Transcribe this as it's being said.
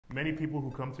Many people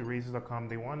who come to Raises.com,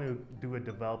 they want to do a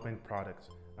development project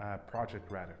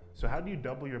rather. So how do you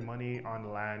double your money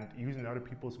on land using other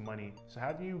people's money? So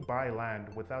how do you buy land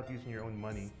without using your own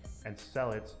money and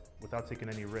sell it without taking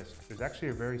any risk? There's actually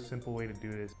a very simple way to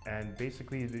do this, and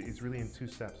basically it's really in 2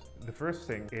 steps. The first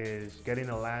thing is getting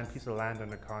a piece of land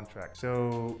under contract.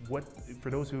 So for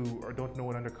those who don't know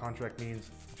what under contract means,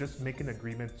 just make an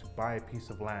agreement to buy a piece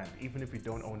of land, even if you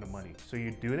don't own the money. So you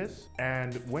do this,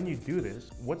 and when you do this,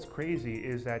 what's crazy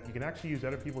is that you can actually use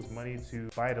other people's money to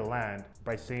buy the land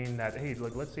by saying that, hey,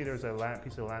 look, let's say there's a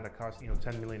piece of land that costs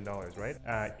 $10 million, right?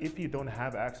 If you don't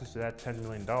have access to that $10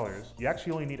 million, you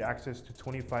actually only need access to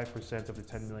 25% of the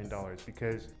 $10 million,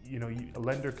 because a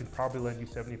lender can probably lend you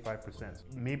 75%.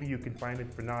 Maybe you can find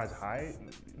it for not as high,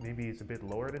 maybe it's a bit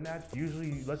lower than that.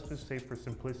 Usually, let's just say for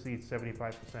simplicity, it's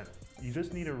 75%. You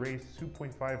just need to raise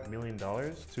 $2.5 million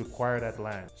to acquire that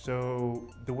land. So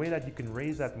the way that you can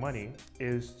raise that money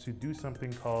is to do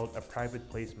something called a private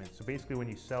placement. So basically when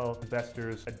you sell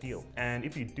investors a deal, and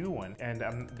if you do one, and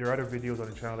there are other videos on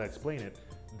the channel that explain it,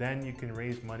 then you can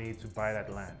raise money to buy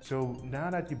that land. So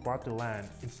now that you bought the land,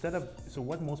 so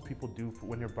what most people do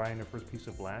when they're buying their first piece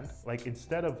of land, like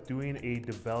instead of doing a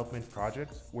development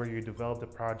project where you develop the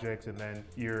project and then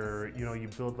you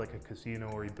build like a casino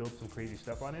or you build some crazy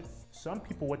stuff on it, some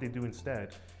people, what they do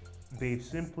instead, they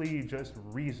simply just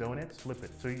rezone it, flip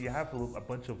it. So you have a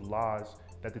bunch of laws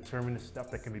that determine the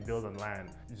stuff that can be built on land: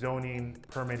 zoning,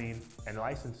 permitting, and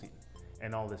licensing,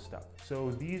 and all this stuff.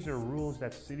 So these are rules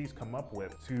that cities come up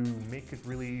with to make it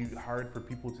really hard for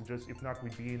people to just, if not we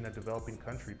be in a developing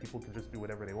country, people can just do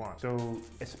whatever they want. So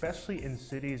especially in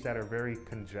cities that are very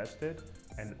congested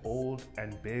and old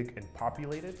and big and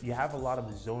populated, you have a lot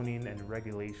of zoning and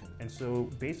regulation. And so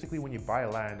basically when you buy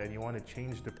land and you want to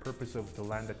change the purpose of the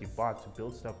land that you bought to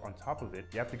build stuff on top of it,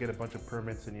 you have to get a bunch of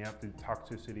permits and you have to talk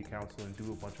to city council and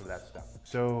do a bunch of that stuff.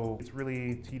 So it's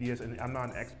really tedious, and I'm not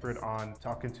an expert on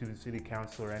talking to the city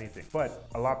council or anything, but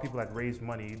a lot of people that raise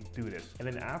money do this. And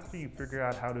then after you figure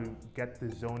out how to get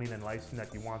the zoning and license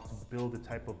that you want to build the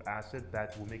type of asset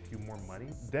that will make you more money,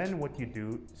 then what you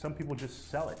do, some people just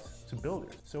sell it to builders.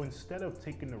 So instead of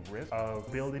taking the risk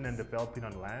of building and developing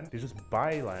on land, they just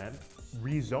buy land,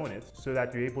 rezone it so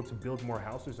that you're able to build more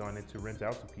houses on it to rent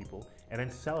out to people, and then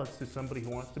sell it to somebody who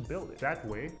wants to build it. That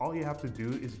way, all you have to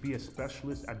do is be a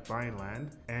specialist at buying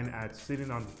land and at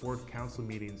sitting on board council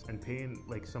meetings and paying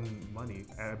like some money.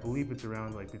 I believe it's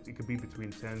around like, it could be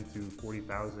between 10 to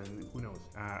 40,000, who knows.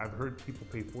 I've heard people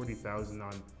pay 40,000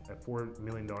 on a $4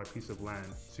 million piece of land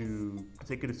to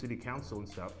take it to city council and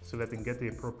stuff so that they can get the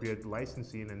appropriate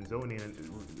licensing and zoning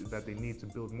that they need to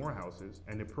build more houses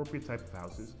and the appropriate type of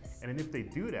houses. And then if they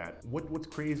do that, what's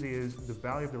crazy is the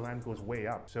value of the land goes way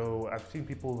up. So I've seen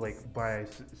people like buy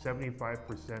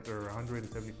 75% or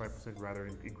 175% rather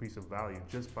increase of value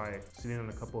just by sitting on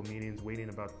a couple of meetings, waiting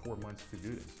about 4 months to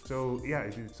do this. So yeah,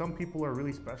 some people are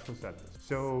really specialists at this.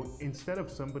 So instead of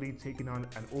somebody taking on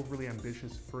an overly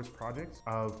ambitious first project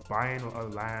of buying a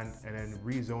land and then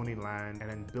rezoning land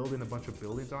and then building a bunch of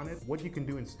buildings on it, what you can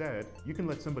do instead, you can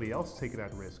let somebody else take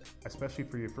that risk, especially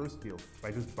for your first deal,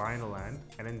 by just buying the land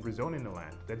and then rezoning the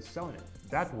land, then selling it.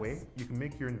 That way, you can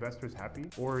make your investors happy,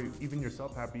 or even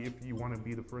yourself happy if you want to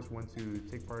be the first one to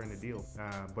take part in the deal.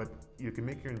 But you can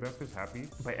make your investors happy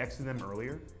by exiting them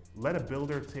earlier. Let a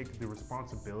builder take the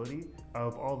responsibility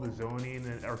of all the zoning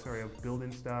of building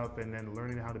stuff and then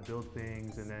learning how to build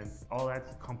things and then all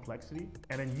that complexity.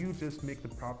 And then you just make the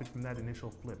profit from that initial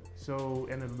flip. So,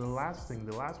 and then the last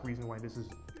reason why this is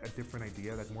a different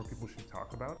idea that more people should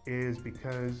talk about is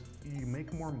because you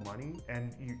make more money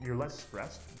and you're less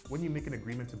stressed. When you make an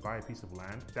agreement to buy a piece of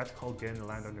land, that's called getting the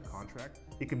land under contract.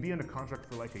 It can be under contract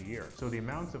for like a year. So the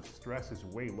amount of stress is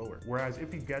way lower. Whereas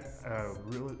if you get a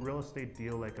real estate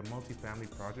deal like a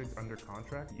multifamily project under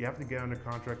contract, you have to get under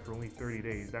contract for only 30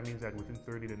 days. That means that within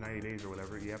 30 to 90 days or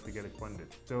whatever, you have to get it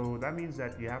funded. So that means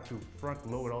that you have to front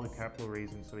load all the capital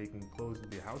raising so that you can close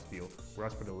the house deal.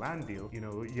 Whereas for the land deal,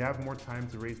 you have more time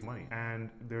to raise money and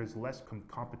there's less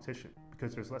competition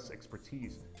because there's less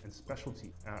expertise and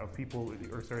specialty of people,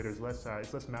 it's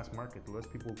less mass market,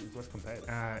 it's less competitive.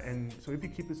 And so if you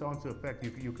keep this all into effect,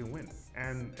 you can win.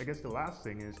 And I guess the last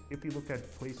thing is, if you look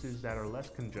at places that are less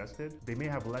congested, they may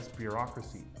have less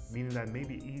bureaucracy, meaning that it may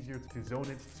be easier to zone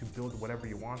it to build whatever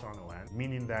you want on the land,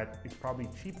 meaning that it's probably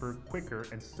cheaper, quicker,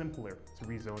 and simpler to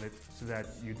rezone it so that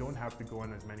you don't have to go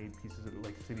on as many pieces of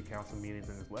like city council meetings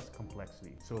and there's less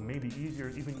complexity. So it may be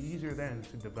even easier then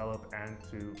to develop and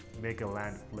to make a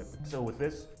land flip. So with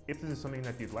this, if this is something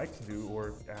that you'd like to do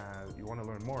or you want to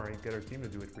learn more and get our team to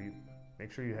do it for you,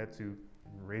 make sure you head to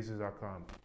Raises.com.